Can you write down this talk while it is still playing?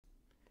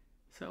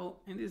So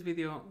in this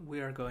video we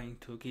are going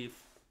to give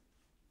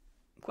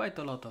quite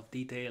a lot of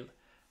detail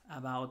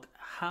about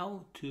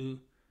how to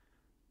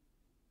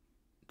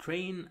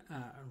train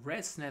a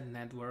ResNet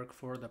network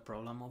for the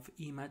problem of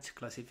image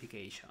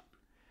classification.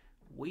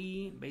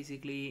 We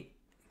basically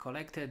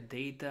collected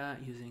data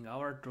using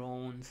our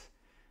drones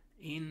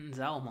in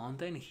Zhao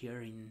Mountain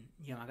here in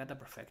Yamagata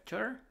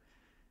Prefecture,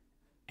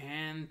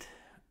 and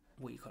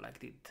we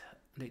collected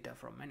data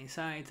from many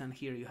sites, and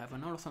here you have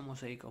an ortho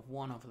mosaic of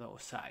one of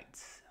those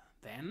sites.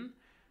 Then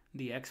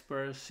the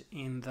experts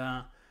in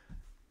the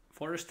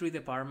forestry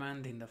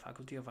department in the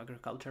Faculty of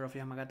Agriculture of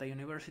Yamagata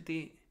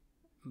University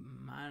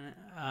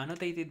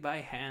annotated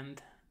by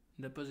hand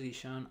the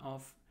position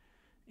of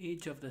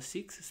each of the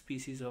 6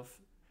 species of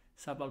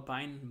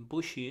subalpine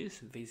bushes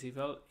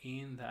visible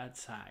in that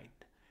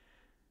site.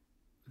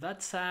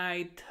 That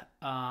site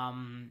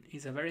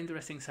is a very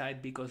interesting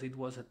site because it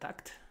was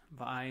attacked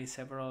by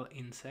several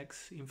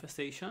insects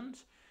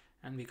infestations,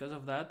 and because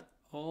of that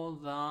all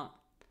the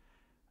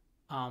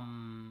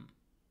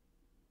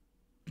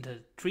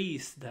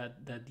trees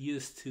that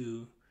used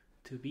to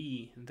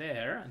be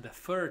there, the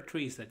fir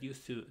trees that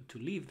used to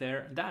live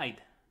there,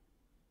 died,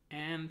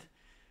 and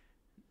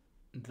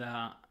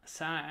the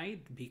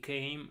site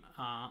became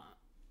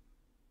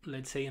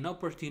let's say an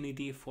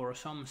opportunity for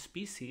some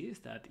species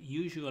that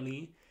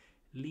usually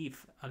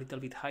live a little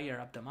bit higher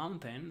up the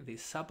mountain,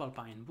 these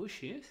subalpine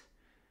bushes,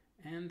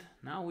 and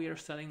now we are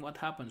studying what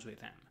happens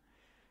with them.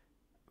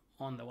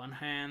 On the one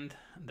hand,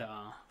 the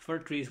fir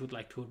trees would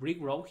like to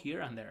regrow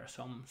here, and there are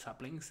some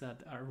saplings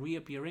that are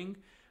reappearing.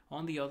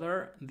 On the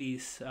other,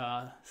 these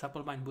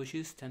subalpine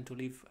bushes tend to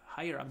live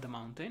higher up the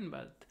mountain,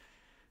 but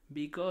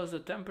because the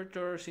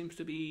temperature seems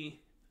to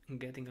be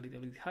getting a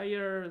little bit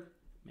higher,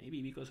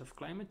 maybe because of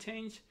climate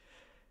change,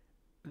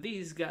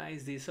 these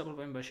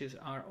subalpine bushes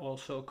are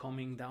also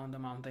coming down the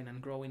mountain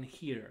and growing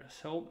here.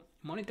 So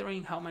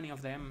monitoring how many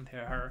of them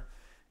there are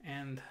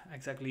and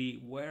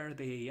exactly where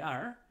they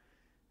are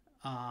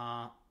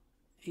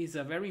is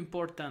a very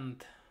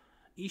important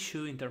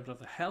issue in terms of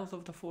the health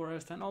of the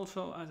forest and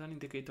also as an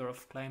indicator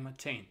of climate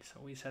change.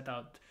 So we set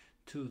out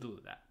to do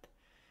that.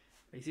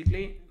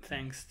 Basically,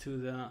 thanks to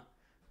the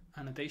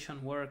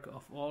annotation work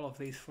of all of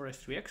these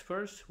forestry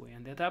experts, we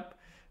ended up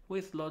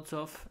with lots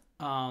of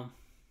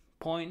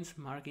points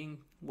marking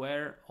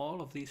where all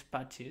of these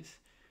patches,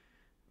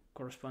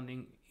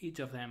 corresponding each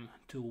of them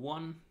to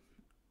one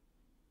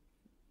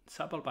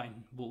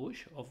subalpine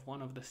bush of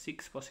one of the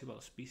 6 possible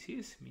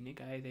species,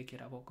 Minekaede,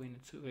 Kiraboku,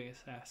 Inetsuge,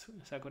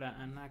 Sakura,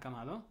 and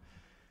Nakamado,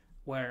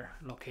 were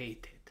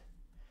located.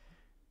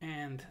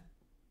 And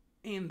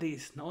in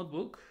this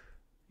notebook,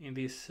 in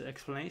this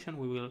explanation,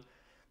 we will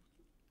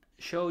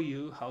show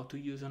you how to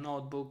use a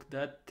notebook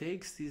that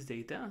takes this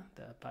data,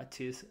 the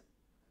patches,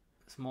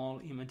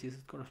 small images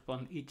that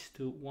correspond each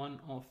to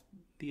one of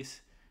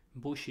these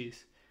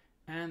bushes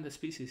and the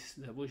species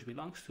the bush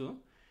belongs to.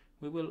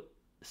 We will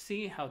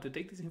see how to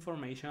take this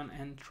information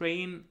and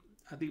train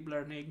a deep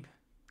learning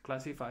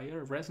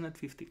classifier,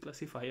 ResNet50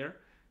 classifier,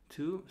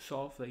 to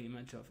solve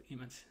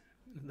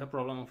the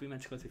problem of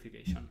image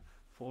classification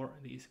for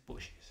these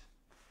bushes.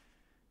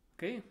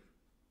 Okay.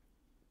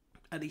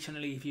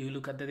 Additionally, if you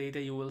look at the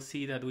data, you will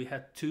see that we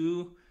had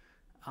 2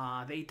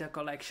 data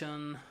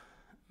collection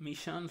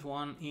missions,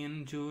 one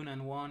in June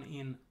and one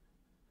in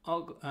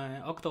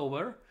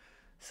October.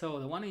 So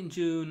the one in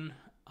June,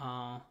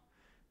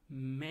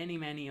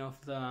 many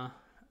of the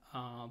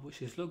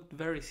bushes looked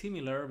very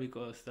similar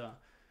because the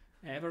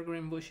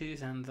evergreen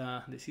bushes and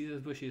the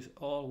deciduous bushes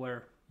all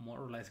were more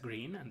or less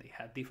green, and they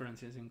had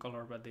differences in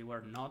color, but they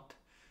were not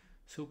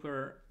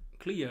super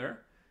clear.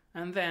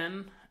 And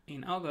then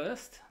in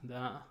August,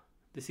 the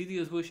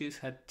deciduous bushes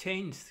had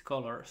changed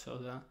color, so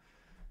the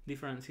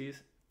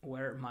differences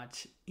were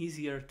much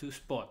easier to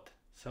spot.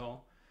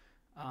 So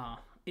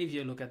if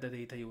you look at the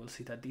data, you will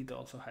see that it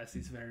also has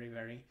this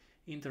very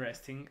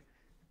interesting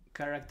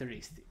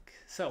characteristic.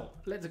 So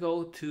let's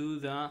go to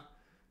the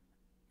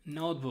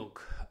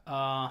notebook.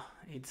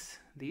 It's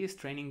this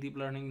training deep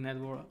learning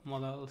network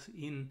models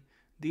in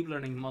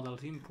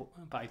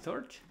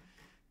PyTorch,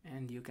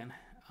 and you can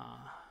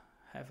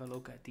have a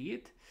look at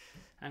it.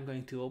 I'm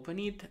going to open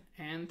it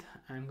and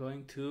I'm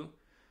going to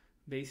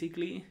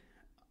basically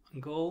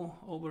go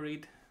over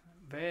it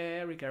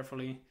very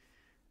carefully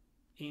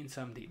in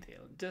some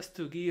detail, just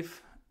to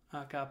give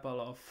a couple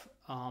of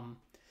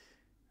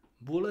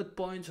bullet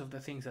points of the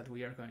things that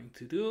we are going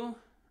to do.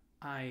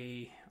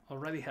 I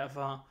already have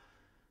a,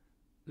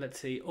 let's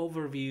say,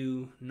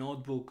 overview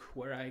notebook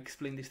where I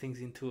explain these things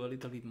into a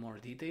little bit more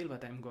detail,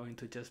 but I'm going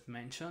to just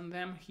mention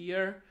them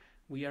here.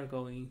 We are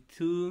going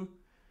to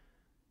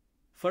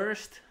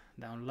first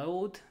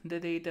download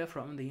the data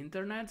from the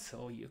internet,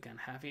 so you can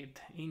have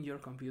it in your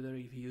computer.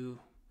 If you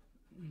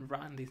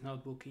run this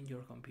notebook in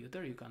your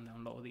computer, you can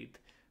download it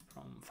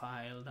from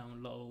File,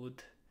 Download,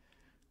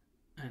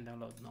 and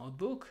download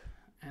Notebook.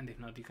 And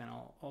if not, you can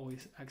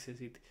always access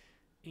it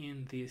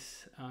in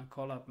this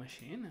Colab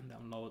machine and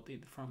download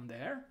it from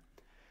there.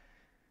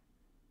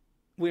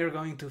 We are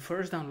going to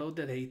first download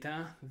the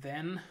data,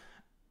 then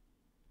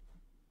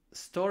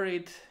store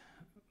it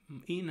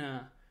in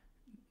a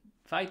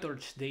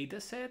PyTorch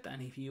dataset,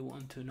 and if you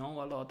want to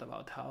know a lot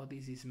about how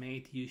this is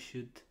made, you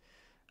should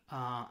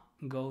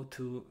go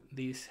to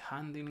this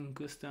handling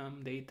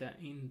custom data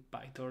in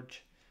PyTorch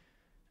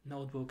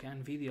notebook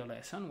and video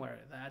lesson, where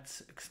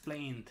that's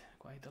explained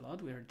quite a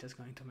lot. We are just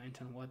going to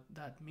mention what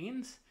that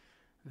means.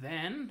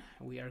 Then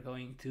we are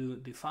going to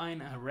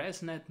define a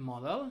ResNet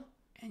model,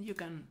 and you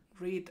can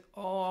read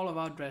all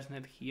about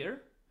ResNet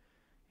here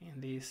in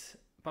this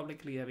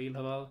publicly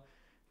available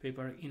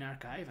paper in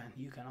arXiv, and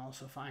you can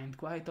also find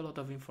quite a lot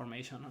of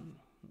information on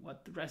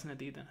what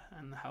ResNet is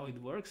and how it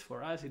works.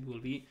 For us, it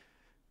will be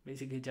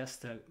basically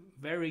just a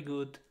very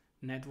good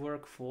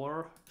network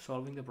for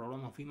solving the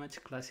problem of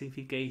image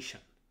classification.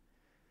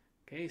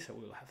 Okay, so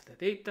we'll have the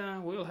data,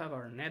 we'll have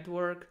our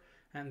network,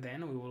 and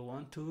then we will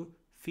want to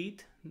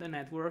feed the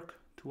network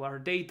to our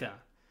data.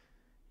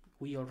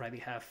 We already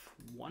have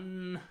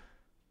one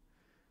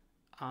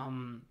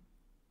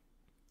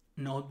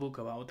notebook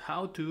about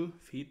how to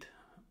feed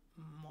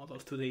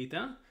models to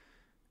data,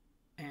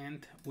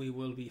 and we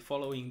will be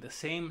following the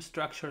same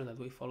structure that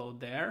we followed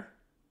there.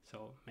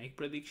 So make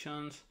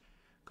predictions,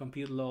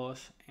 compute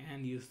loss,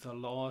 and use the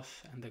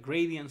loss and the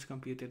gradients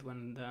computed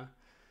when the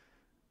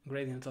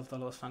gradients of the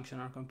loss function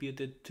are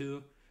computed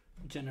to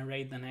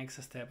generate the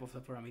next step of the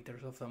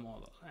parameters of the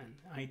model, and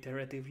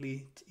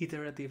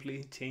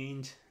iteratively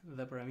change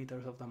the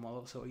parameters of the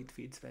model so it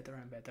fits better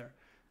and better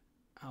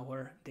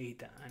our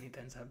data, and it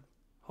ends up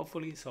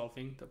hopefully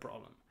solving the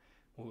problem.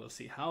 We will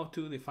see how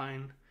to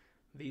define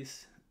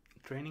this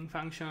training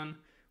function.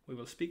 We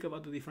will speak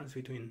about the difference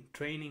between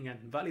training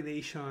and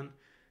validation,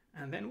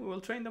 and then we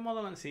will train the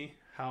model and see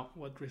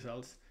what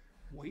results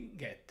we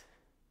get.